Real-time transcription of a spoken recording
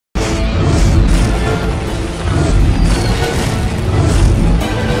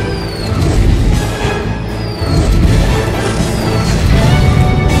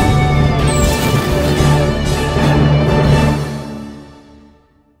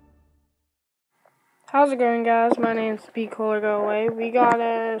How's it going, guys? My name's Be Cool or Go Away. We got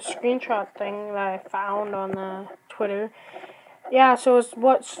a screenshot thing that I found on the Twitter. Yeah, so it's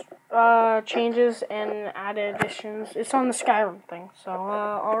what changes and added additions. It's on the Skyrim thing, so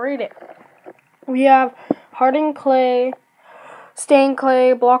I'll read it. We have hardened clay, stained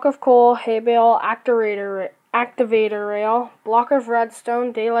clay, block of coal, hay bale, activator rail, block of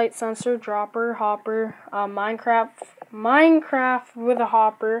redstone, daylight sensor, dropper, hopper, minecart with a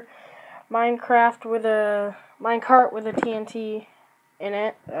hopper, minecart with a TNT in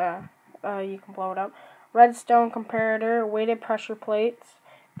it. You can blow it up. Redstone comparator, weighted pressure plates,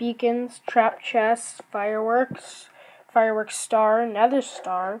 beacons, trap chests, fireworks star, nether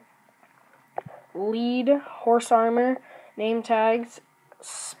star, lead, horse armor, name tags,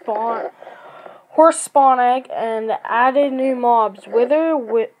 horse spawn egg, and added new mobs: wither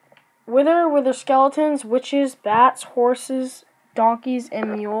skeletons, witches, bats, horses, donkeys,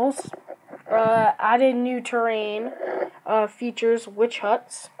 and mules. Added new terrain features: witch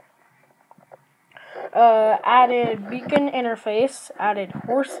huts. Added beacon interface, added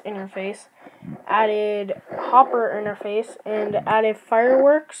horse interface, added hopper interface, and added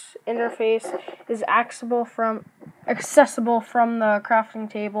fireworks interface is accessible from the crafting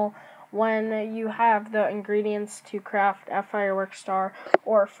table when you have the ingredients to craft a firework star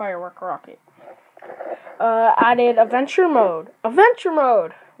or firework rocket. Added adventure mode.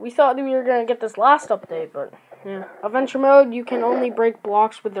 We thought that we were going to get this last update, but yeah. Adventure mode, you can only break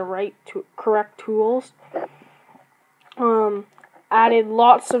blocks with the correct tools. Added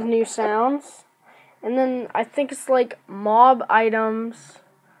lots of new sounds. And then I think it's like mob items.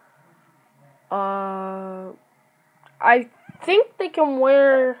 I think they can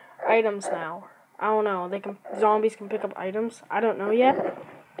wear items now. I don't know. Zombies can pick up items. I don't know yet.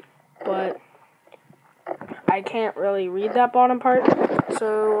 But I can't really read that bottom part.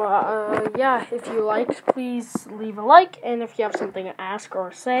 So, yeah, if you liked, please leave a like. And if you have something to ask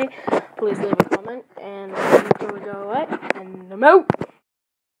or say, please leave a comment. And go away. And I'm out.